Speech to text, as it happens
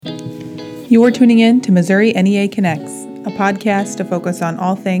You're tuning in to Missouri NEA Connects, a podcast to focus on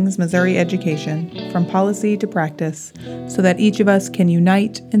all things Missouri education, from policy to practice, so that each of us can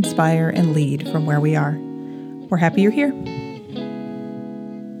unite, inspire, and lead from where we are. We're happy you're here.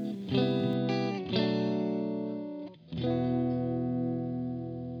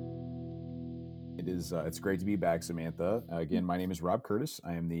 It's great to be back, Samantha. Again, my name is Rob Curtis.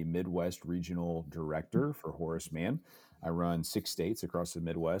 I am the Midwest Regional Director for Horace Mann. I run 6 states across the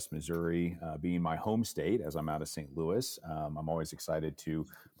Midwest, Missouri being my home state as I'm out of St. Louis. I'm always excited to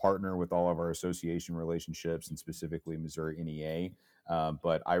partner with all of our association relationships and specifically Missouri NEA.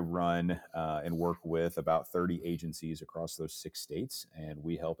 But I run and work with about 30 agencies across those 6 states, and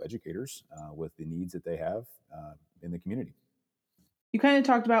we help educators with the needs that they have in the community. You kind of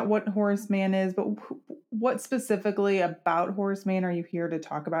talked about what Horace Mann is, but what specifically about Horace Mann are you here to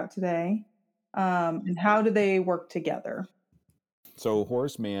talk about today? And how do they work together? So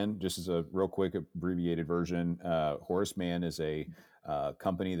Horace Mann, just as a real quick abbreviated version, Horace Mann is a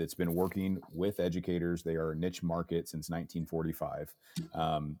company that's been working with educators. They are a niche market since 1945.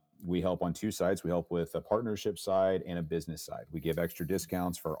 We help on 2 sides. We help with a partnership side and a business side. We give extra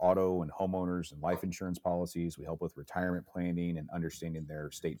discounts for auto and homeowners and life insurance policies. We help with retirement planning and understanding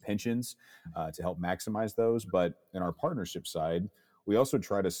their state pensions to help maximize those. But in our partnership side, we also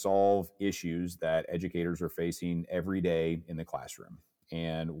try to solve issues that educators are facing every day in the classroom.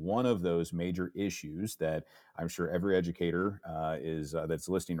 And one of those major issues that I'm sure every educator that's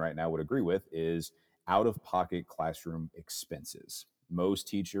listening right now would agree with is out-of-pocket classroom expenses. Most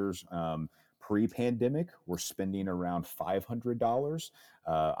teachers pre-pandemic were spending around $500.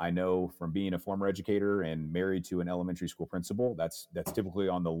 I know from being a former educator and married to an elementary school principal, that's typically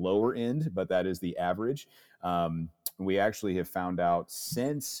on the lower end, but that is the average. We actually have found out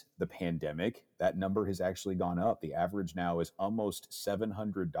since the pandemic, that number has actually gone up. The average now is almost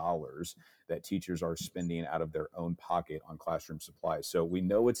 $700 that teachers are spending out of their own pocket on classroom supplies. So we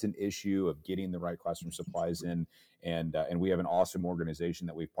know it's an issue of getting the right classroom supplies in, and we have an awesome organization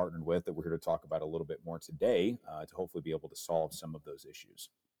that we've partnered with that we're here to talk about a little bit more today to hopefully be able to solve some of those issues.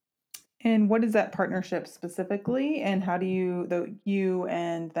 And what is that partnership specifically, and how do you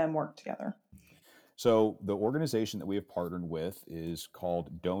and them work together? So the organization that we have partnered with is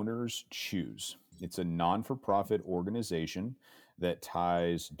called Donors Choose. It's a non-for-profit organization that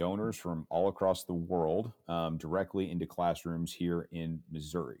ties donors from all across the world directly into classrooms here in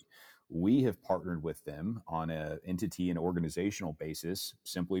Missouri. We have partnered with them on an entity and organizational basis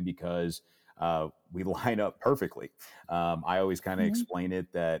simply because we line up perfectly. I always kind of explain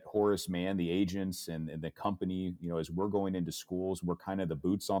it that Horace Mann, the agents and the company, as we're going into schools, we're kind of the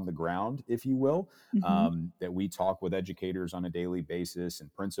boots on the ground, if you will, that we talk with educators on a daily basis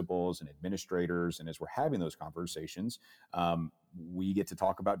and principals and administrators. And as we're having those conversations, we get to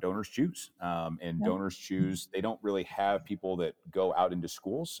talk about Donors Choose. Donors Choose, they don't really have people that go out into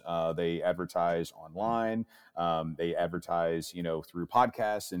schools. They advertise online. They advertise, through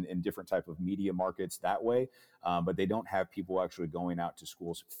podcasts and different type of media markets that way. But they don't have people actually going out to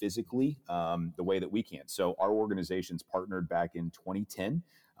schools physically the way that we can. So our organization's partnered back in 2010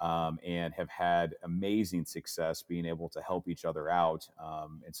 and have had amazing success being able to help each other out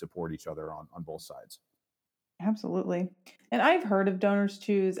and support each other on both sides. Absolutely. And I've heard of Donors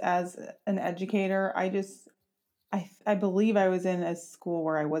Choose as an educator. I believe I was in a school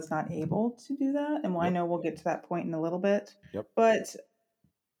where I was not able to do that. And I know we'll get to that point in a little bit. Yep. But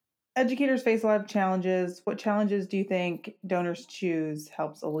educators face a lot of challenges. What challenges do you think Donors Choose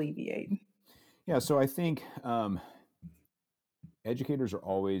helps alleviate? Yeah, so I think educators are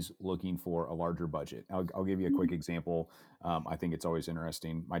always looking for a larger budget. I'll give you a quick example. I think it's always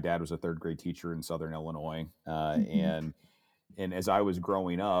interesting. My dad was a 3rd grade teacher in Southern Illinois, and as I was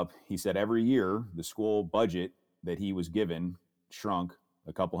growing up, he said every year the school budget that he was given shrunk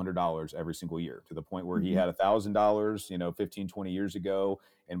a couple $100 every single year to the point where he had $1,000, 15, 20 years ago.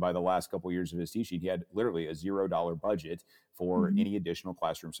 And by the last couple of years of his teaching, he had literally a $0 budget for any additional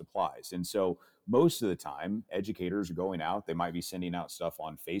classroom supplies. And so most of the time, educators are going out. They might be sending out stuff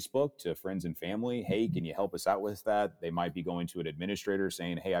on Facebook to friends and family. Hey, can you help us out with that? They might be going to an administrator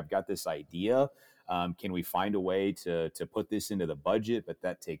saying, hey, I've got this idea. Can we find a way to put this into the budget? But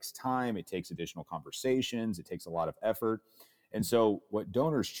that takes time. It takes additional conversations. It takes a lot of effort. And so what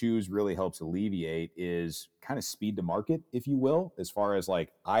Donors Choose really helps alleviate is kind of speed to market, if you will, as far as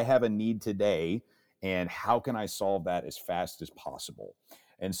like, I have a need today and how can I solve that as fast as possible?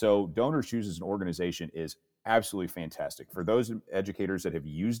 And so Donors Choose as an organization is absolutely fantastic. For those educators that have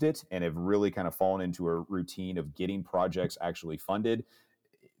used it and have really kind of fallen into a routine of getting projects actually funded,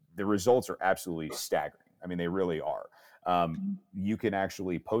 the results are absolutely staggering. I mean, they really are. You can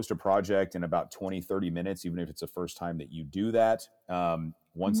actually post a project in about 20, 30 minutes, even if it's the first time that you do that.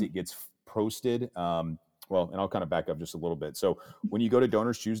 Once Mhm. it gets posted, well, and I'll kind of back up just a little bit. So when you go to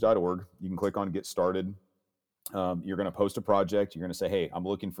donorschoose.org, you can click on Get Started. You're going to post a project. You're going to say, hey, I'm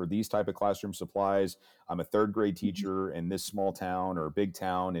looking for these type of classroom supplies. I'm a third grade teacher in this small town or big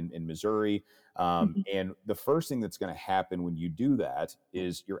town in Missouri. Mhm. And the first thing that's going to happen when you do that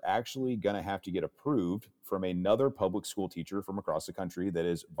is you're actually going to have to get approved from another public school teacher from across the country that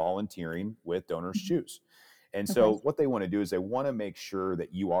is volunteering with Donors Mhm. Choose. And Okay. so what they want to do is they want to make sure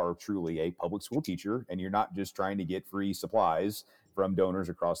that you are truly a public school teacher and you're not just trying to get free supplies from donors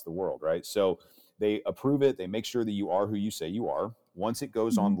across the world, right? So they approve it. They make sure that you are who you say you are. Once it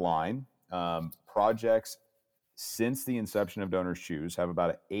goes Mhm. online, projects since the inception of Donors Choose have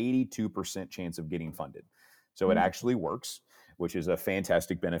about an 82% chance of getting funded. So it Mm. actually works, which is a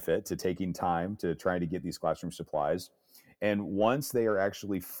fantastic benefit to taking time to try to get these classroom supplies. And once they are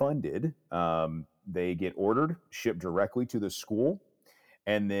actually funded, they get ordered, shipped directly to the school,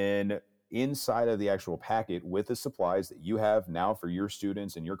 and then inside of the actual packet with the supplies that you have now for your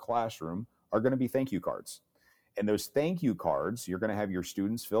students in your classroom are going to be thank you cards. And those thank you cards, you're going to have your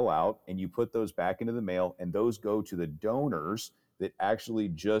students fill out and you put those back into the mail, and those go to the donors that actually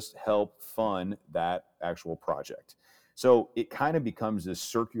just help fund that actual project. So it kind of becomes this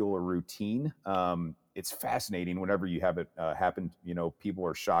circular routine. It's fascinating whenever you have it happen. You know, people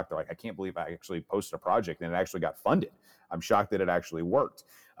are shocked. They're like, I can't believe I actually posted a project and it actually got funded. I'm shocked that it actually worked.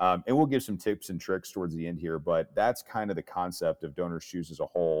 And we'll give some tips and tricks towards the end here, but that's kind of the concept of Donors Choose as a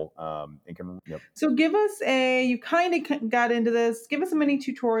whole. And can, yep. So give us you kind of got into this. Give us a mini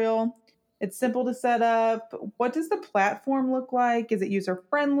tutorial. It's simple to set up. What does the platform look like? Is it user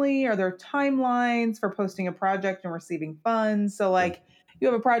friendly? Are there timelines for posting a project and receiving funds? So Sure. like you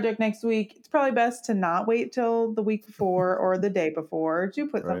have a project next week, it's probably best to not wait till the week before or the day before to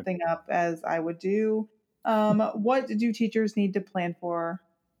put Right. something up as I would do. What do teachers need to plan for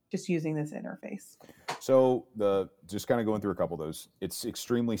just using this interface? So the just kind of going through a couple of those, it's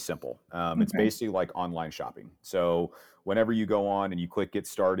extremely simple. It's Okay. basically like online shopping. So whenever you go on and you click get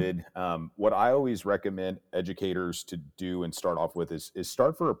started, what I always recommend educators to do and start off with is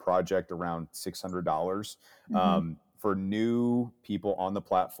start for a project around $600. Hmm. For new people on the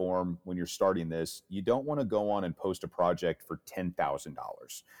platform, when you're starting this, you don't want to go on and post a project for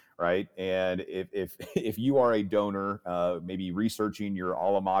 $10,000, right? And if if you are a donor, maybe researching your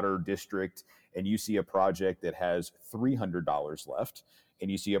alma mater district, and you see a project that has $300 left,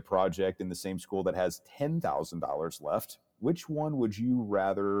 and you see a project in the same school that has $10,000 left, which one would you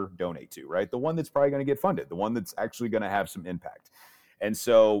rather donate to, right? The one that's probably going to get funded, the one that's actually going to have some impact. And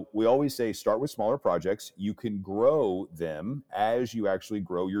so we always say start with smaller projects. You can grow them as you actually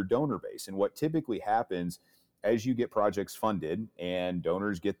grow your donor base. And what typically happens as you get projects funded and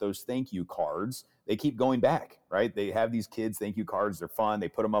donors get those thank you cards, they keep going back, right? They have these kids thank you cards. They're fun. They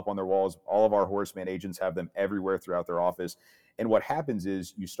put them up on their walls. All of our Horace Mann agents have them everywhere throughout their office. And what happens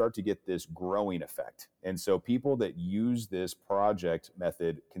is you start to get this growing effect. And so people that use this project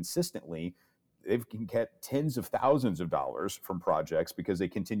method consistently, they can get tens of thousands of dollars from projects because they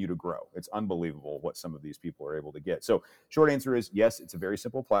continue to grow. It's unbelievable what some of these people are able to get. So short answer is yes, it's a very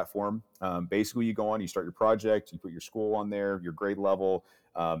simple platform. Basically, you go on, you start your project, you put your school on there, your grade level,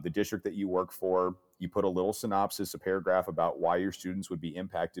 the district that you work for. You put a little synopsis, a paragraph about why your students would be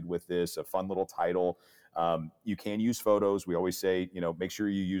impacted with this, a fun little title. You can use photos. We always say, make sure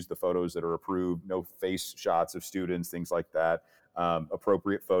you use the photos that are approved, no face shots of students, things like that.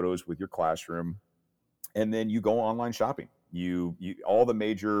 Appropriate photos with your classroom, and then you go online shopping. You all the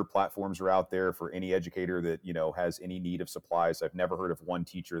major platforms are out there for any educator that has any need of supplies. I've never heard of one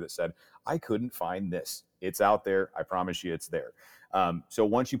teacher that said I couldn't find this. It's out there. I promise you, it's there. So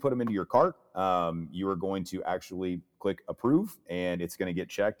once you put them into your cart, you are going to actually click approve, and it's going to get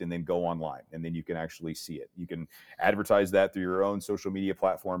checked, and then go online, and then you can actually see it. You can advertise that through your own social media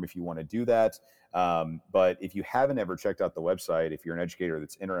platform if you want to do that. But if you haven't ever checked out the website, if you're an educator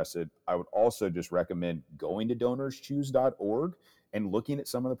that's interested, I would also just recommend going to donorschoose.org and looking at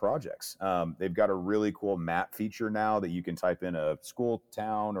some of the projects. They've got a really cool map feature now that you can type in a school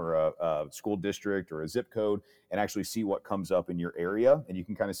town or a school district or a zip code and actually see what comes up in your area. And you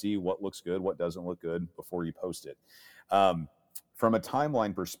can kind of see what looks good, what doesn't look good before you post it. Um, from a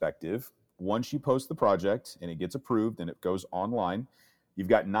timeline perspective, once you post the project and it gets approved and it goes online, you've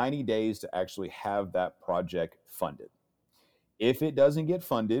got 90 days to actually have that project funded. If it doesn't get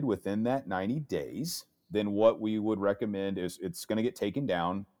funded within that 90 days, then what we would recommend is it's going to get taken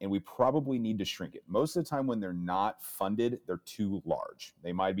down, and we probably need to shrink it. Most of the time when they're not funded, they're too large.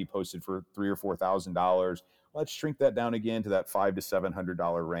 They might be posted for $3,000 or $4,000. Let's shrink that down again to that $500 to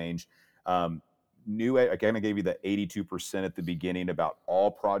 $700 range. I kind of gave you the 82% at the beginning about all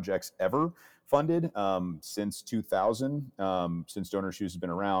projects ever funded since 2000, since Donor Shoes has been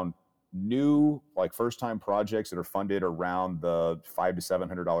around. New, like first time projects that are funded around the $500 to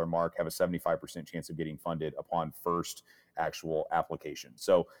 $700 mark have a 75% chance of getting funded upon first actual application.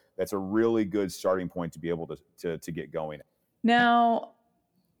 So that's a really good starting point to be able to get going. Now,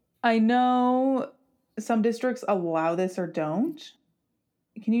 I know some districts allow this or don't.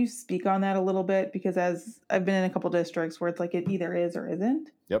 Can you speak on that a little bit? Because as I've been in a couple districts where it's like it either is or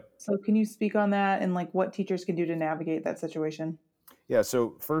isn't. Yep. So can you speak on that and like what teachers can do to navigate that situation? Yeah.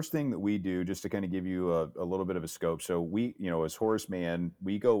 So first thing that we do, just to kind of give you a little bit of a scope. So we, as Horace Mann,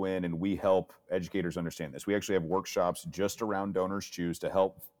 we go in and we help educators understand this. We actually have workshops just around Donors Choose to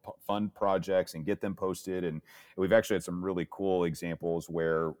help fund projects and get them posted. And we've actually had some really cool examples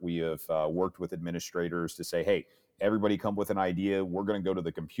where we have worked with administrators to say, hey, everybody come with an idea. We're going to go to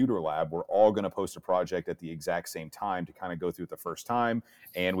the computer lab. We're all going to post a project at the exact same time to kind of go through it the first time.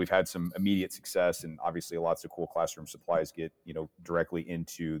 And we've had some immediate success, and obviously lots of cool classroom supplies get directly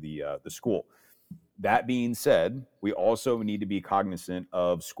into the school. That being said, we also need to be cognizant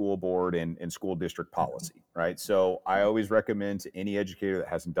of school board and school district policy, right? So I always recommend to any educator that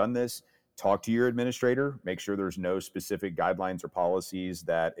hasn't done this, talk to your administrator, make sure there's no specific guidelines or policies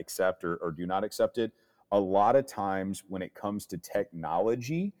that accept or do not accept it. A lot of times when it comes to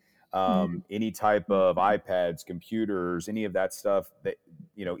technology, Mm. any type of iPads, computers, any of that stuff, that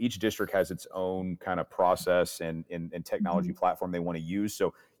each district has its own kind of process and technology platform they want to use.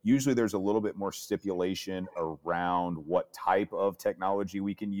 So usually there's a little bit more stipulation around what type of technology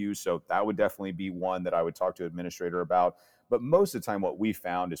we can use. So that would definitely be one that I would talk to administrator about. But most of the time, what we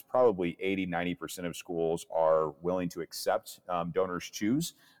found is probably 80-90% of schools are willing to accept Donors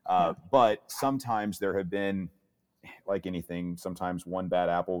Choose. Yeah. But sometimes there have been, like anything, sometimes one bad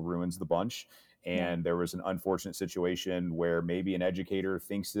apple ruins the bunch. Yeah. And there was an unfortunate situation where maybe an educator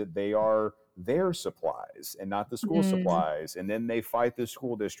thinks that they are their supplies and not the school Mm. supplies. And then they fight the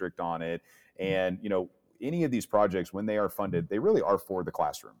school district on it. And, any of these projects, when they are funded, they really are for the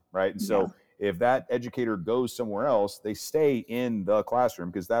classroom, right? And Yeah. so if that educator goes somewhere else, they stay in the classroom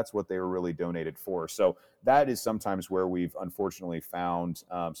because that's what they were really donated for. So that is sometimes where we've unfortunately found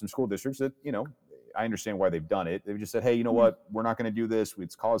some school districts that, I understand why they've done it. They've just said, hey, you know Yeah. what? We're not going to do this.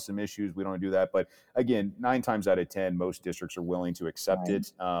 It's caused some issues. We don't want to do that. But again, 9 times out of 10, most districts are willing to accept Right.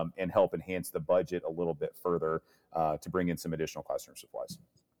 it and help enhance the budget a little bit further to bring in some additional classroom supplies.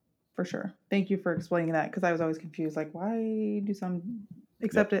 For sure. Thank you for explaining that because I was always confused. Like, why do some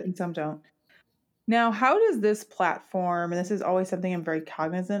accept Yep. it and some don't? Now, how does this platform, and this is always something I'm very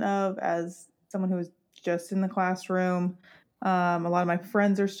cognizant of as someone who is just in the classroom, a lot of my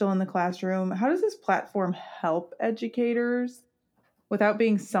friends are still in the classroom. How does this platform help educators without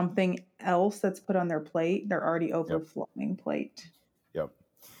being something else that's put on their plate, their already Yep. overflowing plate? Yep.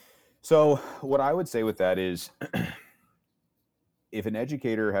 So what I would say with that is if an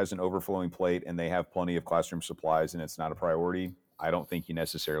educator has an overflowing plate and they have plenty of classroom supplies and it's not a priority, I don't think you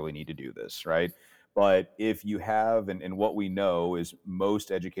necessarily need to do this, right? But if you have, and what we know is most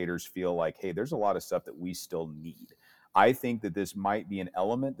educators feel like, hey, there's a lot of stuff that we still need. I think that this might be an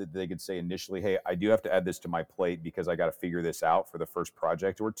element that they could say initially, hey, I do have to add this to my plate because I got to figure this out for the first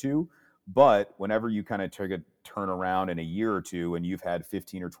project or two. But whenever you kind of take a turn around in a year or two and you've had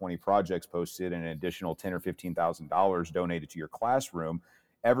 15 or 20 projects posted and an additional $10 or $15,000 donated to your classroom,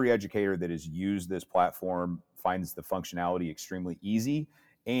 every educator that has used this platform finds the functionality extremely easy.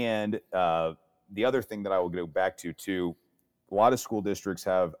 And the other thing that I will go back to too, a lot of school districts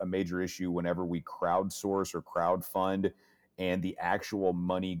have a major issue whenever we crowdsource or crowd fund and the actual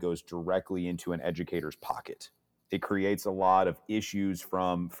money goes directly into an educator's pocket. It creates a lot of issues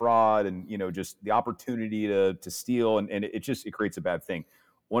from fraud and just the opportunity to steal, and it creates a bad thing.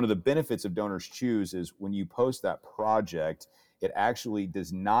 One of the benefits of Donors Choose is when you post that project, it actually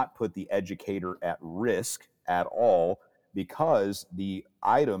does not put the educator at risk at all because the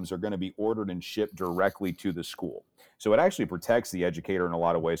items are going to be ordered and shipped directly to the school. So it actually protects the educator in a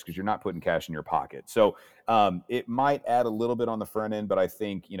lot of ways because you're not putting cash in your pocket. So it might add a little bit on the front end, but I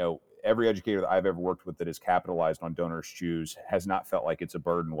think, every educator that I've ever worked with that has capitalized on Donors Choose has not felt like it's a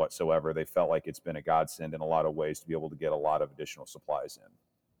burden whatsoever. They felt like it's been a godsend in a lot of ways to be able to get a lot of additional supplies in.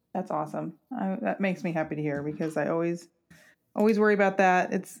 That's awesome. That makes me happy to hear because I always worry about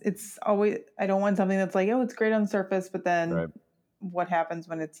that. It's always I don't want something that's like, oh, it's great on the surface, but then Right. what happens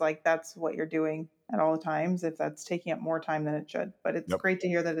when it's like that's what you're doing at all times if that's taking up more time than it should. But it's Yep. great to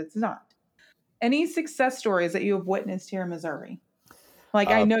hear that it's not. Any success stories that you have witnessed here in Missouri? Like,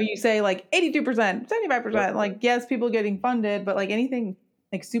 I know you say like 82%, 75%, like, yes, people getting funded, but like anything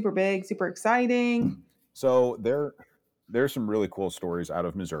like super big, super exciting. So there's some really cool stories out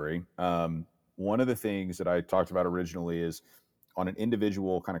of Missouri. One of the things that I talked about originally is on an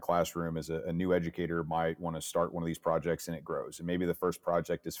individual kind of classroom as a new educator might want to start one of these projects and it grows. And maybe the first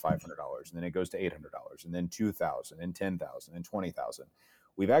project is $500 and then it goes to $800 and then 2,000 and 10,000 and 20,000.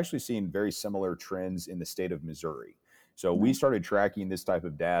 We've actually seen very similar trends in the state of Missouri. So we Nice. started tracking this type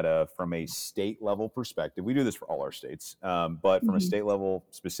of data from a state level perspective. We do this for all our states, but from a Mhm. state level,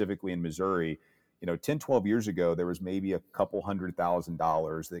 specifically in Missouri, 10, 12 years ago, there was maybe a couple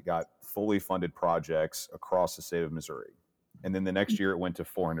 $100,000 that got fully funded projects across the state of Missouri. And then the next year it went to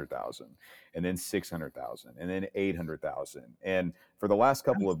 400,000 and then 600,000 and then 800,000. And for the last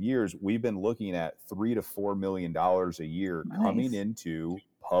couple of years, we've been looking at $3 to $4 million a year coming Nice. into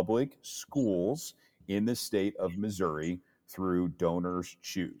public schools in the state of Missouri through Donors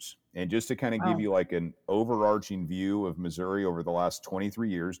Choose. And just to kind of give Wow. you like an overarching view of Missouri over the last 23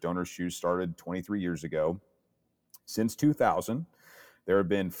 years, Donors Choose started 23 years ago. Since 2000, there have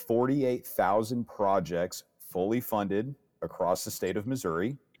been 48,000 projects fully funded across the state of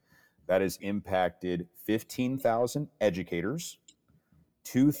Missouri. That has impacted 15,000 educators,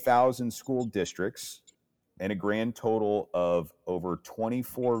 2,000 school districts, and a grand total of over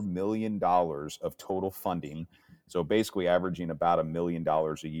 $24 million of total funding. So basically averaging about $1 million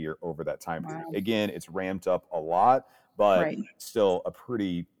a year over that time period. Wow. Again, it's ramped up a lot, but Right. still a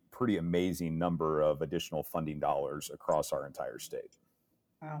pretty amazing number of additional funding dollars across our entire state.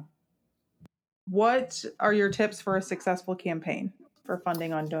 Wow. What are your tips for a successful campaign for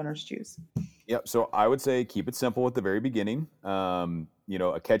funding on Donors Choose? Yep. So I would say keep it simple at the very beginning.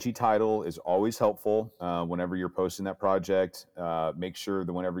 A catchy title is always helpful whenever you're posting that project. Make sure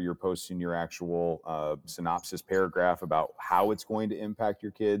that whenever you're posting your actual synopsis paragraph about how it's going to impact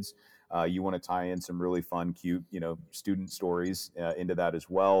your kids, you want to tie in some really fun, cute, student stories into that as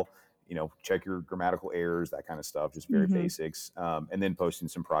well. Check your grammatical errors, that kind of stuff, just very Mm-hmm. basics. And then posting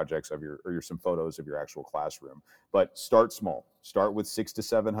some projects of some photos of your actual classroom. But start small. Start with $600 to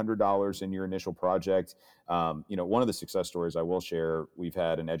 $700 in your initial project. One of the success stories I will share, we've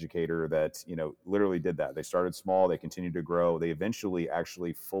had an educator that, literally did that. They started small, they continued to grow. They eventually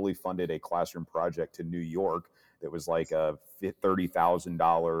actually fully funded a classroom project to New York that was like a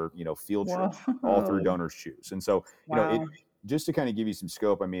 $30,000, field trip all through Whoa. Donors Choose. And so, Wow. just to kind of give you some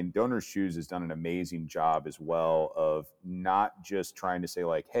scope, I mean, Donors Choose has done an amazing job as well of not just trying to say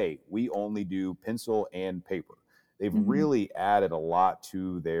like, hey, we only do pencil and paper. They've Mm-hmm. really added a lot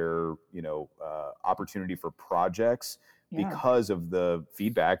to their, opportunity for projects Yeah. because of the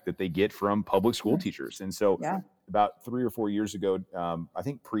feedback that they get from public school Sure. teachers. And so Yeah. about 3 or 4 years ago, I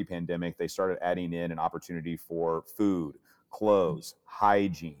think pre-pandemic, they started adding in an opportunity for food, clothes,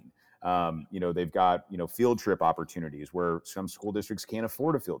 hygiene. They've got, field trip opportunities where some school districts can't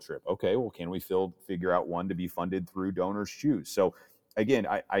afford a field trip. Okay, well, can we figure out one to be funded through Donors Choose? So again,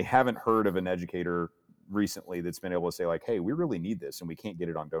 I haven't heard of an educator recently that's been able to say like, hey, we really need this and we can't get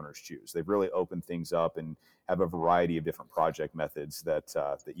it on Donors Choose. They've really opened things up and have a variety of different project methods that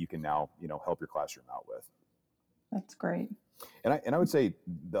you can now, help your classroom out with. That's great. And I would say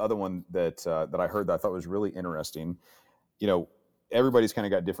the other one that I heard that I thought was really interesting, you know, everybody's kind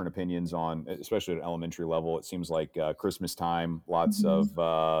of got different opinions on, especially at elementary level. It seems like Christmas time, lots Mm-hmm.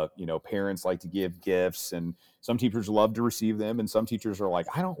 of, parents like to give gifts and some teachers love to receive them. And some teachers are like,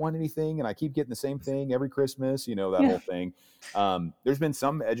 I don't want anything. And I keep getting the same thing every Christmas, that Yeah. whole thing. There's been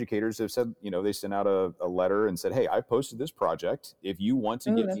some educators that have said, they sent out a letter and said, hey, I posted this project. If you want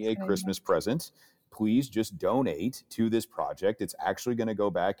to Oh, get me that's a good. Christmas present, please just donate to this project. It's actually going to go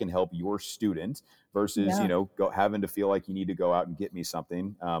back and help your student versus, Yeah. having to feel like you need to go out and get me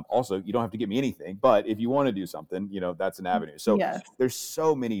something. Also, you don't have to get me anything, but if you want to do something, that's an avenue. So Yes. there's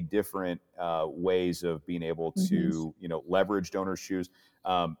so many different ways of being able Mm-hmm. to, leverage Donors Choose.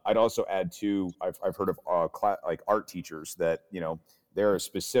 I'd also add too, I've heard of like art teachers that, they're a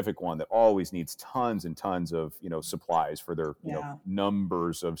specific one that always needs tons and tons of supplies for their Yeah.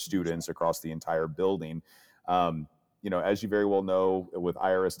 numbers of students across the entire building. As you very well know, with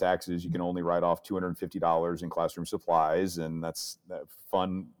IRS taxes, you can only write off $250 in classroom supplies, and that's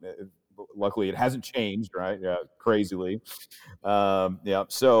fun. Luckily, it hasn't changed, right? Yeah, crazily. Yeah.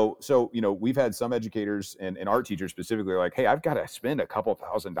 So we've had some educators and art teachers specifically are like, hey, I've got to spend a couple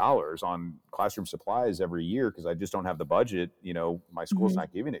 $1,000s on classroom supplies every year because I just don't have the budget. My school's Mm-hmm.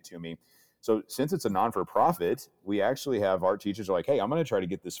 not giving it to me. So since it's a non-for-profit, we actually have our teachers are like, hey, I'm going to try to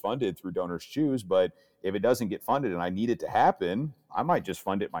get this funded through Donors Choose, but if it doesn't get funded and I need it to happen, I might just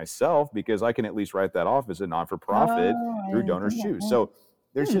fund it myself because I can at least write that off as a non-for-profit Oh, I through didn't Donors think about Choose. that. So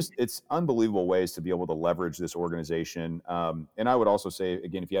it's unbelievable ways to be able to leverage this organization. And I would also say,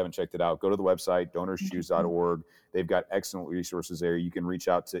 again, if you haven't checked it out, go to the website, donorschoose.org. They've got excellent resources there. You can reach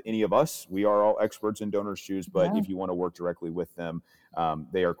out to any of us. We are all experts in Donors Choose, but Yeah, if you want to work directly with them,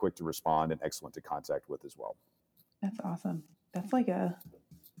 they are quick to respond and excellent to contact with as well. that's awesome. That's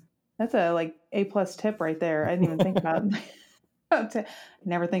a like A+ tip right there. I didn't even think about I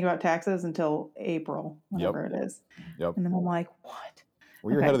never think about taxes until April, whatever it is. Yep. And then I'm like, what?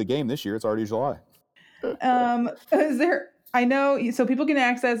 Well, you're ahead of the game this year. It's already July. Is there, I know, so people can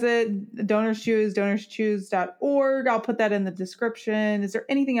access it, Donors Choose, donorschoose.org. I'll put that in the description. Is there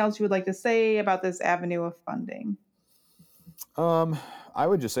anything else you would like to say about this avenue of funding? I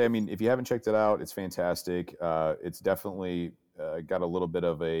would just say, I mean, if you haven't checked it out, it's fantastic. It's definitely got a little bit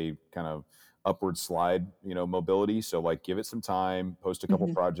of a kind of upward slide, mobility. So like, give it some time, post a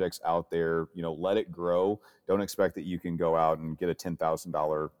couple projects out there, let it grow. Don't expect that you can go out and get a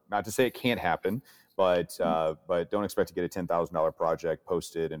 $10,000. Not to say it can't happen, but don't expect to get a $10,000 project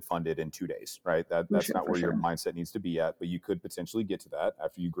posted and funded in 2 days, right? That's not where your mindset needs to be at, but you could potentially get to that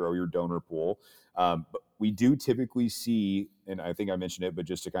after you grow your donor pool. But we do typically see, and I think I mentioned it, but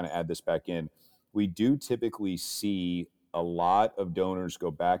just to kind of add this back in, we do typically see a lot of donors go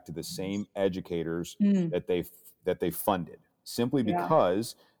back to the same educators that they funded, simply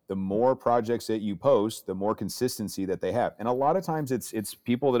because the more projects that you post, the more consistency that they have. And a lot of times it's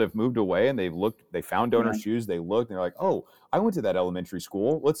people that have moved away and they found Donors Choose, they looked and they're like, oh, I went to that elementary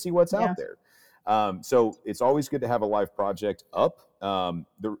school. Let's see what's out there. So it's always good to have a live project up.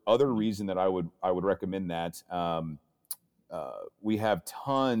 The other reason that I would recommend that, we have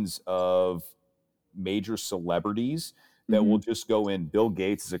tons of major celebrities that will just go in. Bill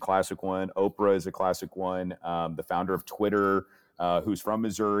Gates is a classic one. Oprah is a classic one. The founder of Twitter, who's from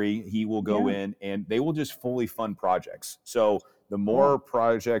Missouri, he will go in and they will just fully fund projects. So the more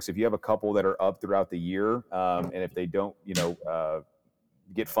projects, if you have a couple that are up throughout the year, and if they don't,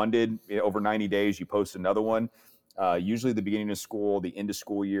 get funded over 90 days, you post another one. Usually the beginning of school, the end of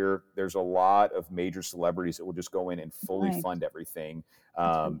school year, there's a lot of major celebrities that will just go in and fully fund everything,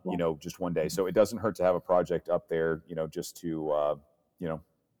 just one day. So it doesn't hurt to have a project up there, just to,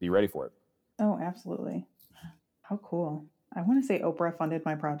 be ready for it. Oh, absolutely. How cool. I want to say Oprah funded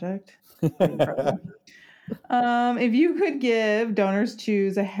my project. Incredible. If you could give Donors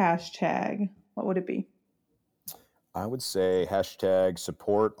Choose a hashtag, what would it be? I would say hashtag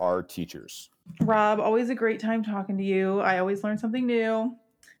support our teachers. Rob, always a great time talking to you. I always learn something new.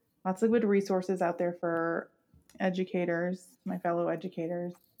 Lots of good resources out there for educators, my fellow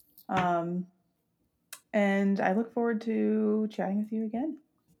educators. And I look forward to chatting with you again.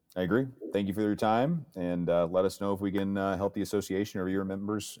 I agree. Thank you for your time, and let us know if we can help the association or your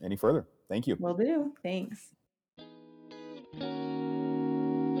members any further. Thank you. Will do. Thanks.